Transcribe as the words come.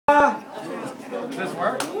Does this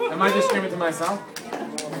work? Am I just screaming to myself?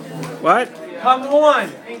 What? Come on!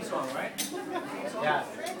 Theme song, right? Yeah.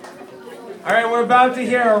 Alright, we're about to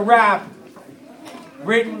hear a rap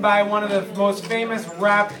written by one of the most famous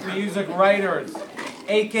rap music writers,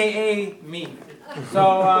 aka me.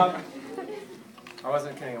 So, I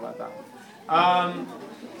wasn't kidding about that.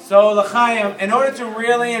 So, L'chaim, in order to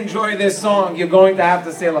really enjoy this song, you're going to have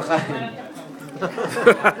to say L'chaim.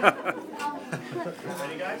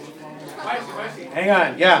 Hang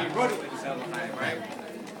on, yeah.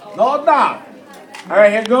 No doubt.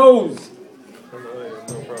 Alright, here goes.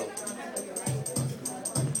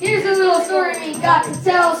 Here's a little story we got to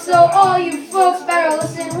tell, so all you folks better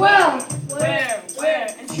listen well. Where?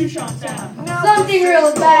 In Shushantown. Something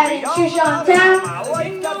real bad in Shushantown.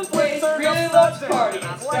 King of the place really loves to party.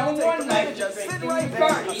 Spent one night just drinking and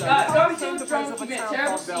party. He got so drunk he made a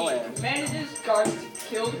terrible scene. Manages guards to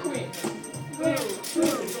kill the queen. Who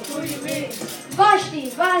do you mean? Vashti,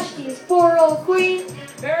 his poor old queen.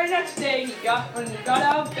 Very next day, when he got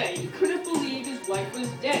out of bed, he couldn't believe his wife was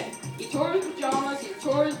dead. He tore his pajamas, he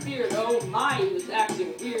tore his beard. Oh my, he was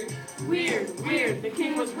acting weird. Weird. The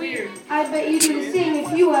king was weird. I bet you'd do the same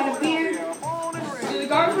if you had a beard. So the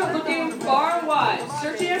guards went looking far and wide,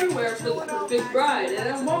 searching everywhere for the big bride. And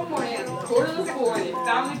then one morning, at the quarter to 4, they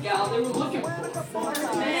found the gal they were looking for.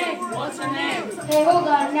 What's her name? Hey, hold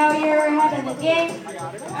on, now you're ahead of the game.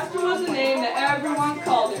 Esther was the name that everyone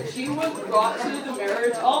called her. She was brought to the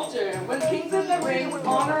marriage altar, and when the king put the ring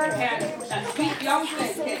on her hand, that sweet young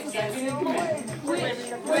thing came second in command.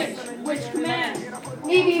 Which command?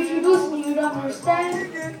 Maybe if you'd listen, you'd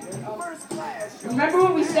understand. Remember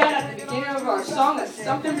what we said at the beginning of our song that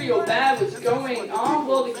something real bad was going on?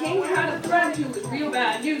 Well, the king had a friend who was real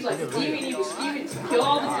bad. He was like a demon. He was scheming to kill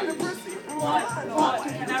all the Jews. What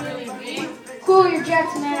can that really be? Cool your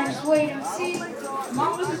jets, man. Just wait and see.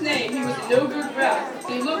 Mom was his name. He was a no-good rat.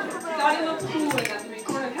 Thought he looked cool in that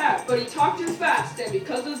three-cornered hat, but he talked too fast, and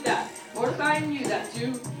because of that, Mordecai knew that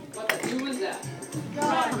Jew. What that Jew was that?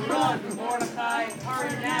 Run, Mordecai,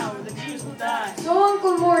 hurry now, or the Jews will die. So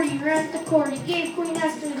Uncle Morty ran to court. He gave Queen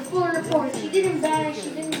Esther the full report. She didn't bat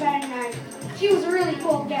an eye. She was a really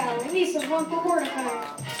cool gal, a niece of Uncle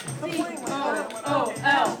Mordecai.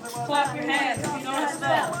 C-O-O-L, clap your hands if you know how to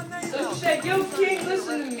spell. So she said, yo, king,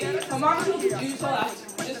 listen to me. If I'm on to the Jews,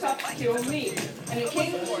 just have to kill me. And the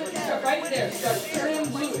king right there started turning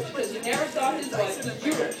bluish because he never thought his wife was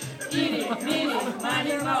Jewish. Eating,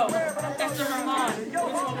 minding low. Esther Herman, which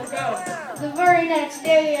one will go? The very next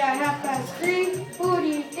day at 3:30, who do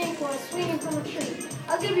you think was swinging from a tree?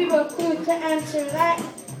 I'll give you a clue to answer that.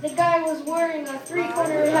 The guy was wearing a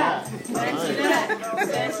three-cornered hat. Fancy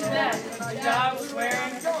that. The guy was wearing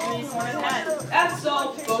a three-cornered hat. That's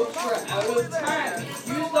all, folks. We're out of time.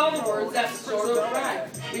 We used all the words that sort of rhyme.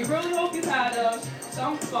 We really hope you had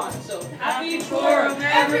some fun. So happy Purim,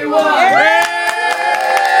 everyone!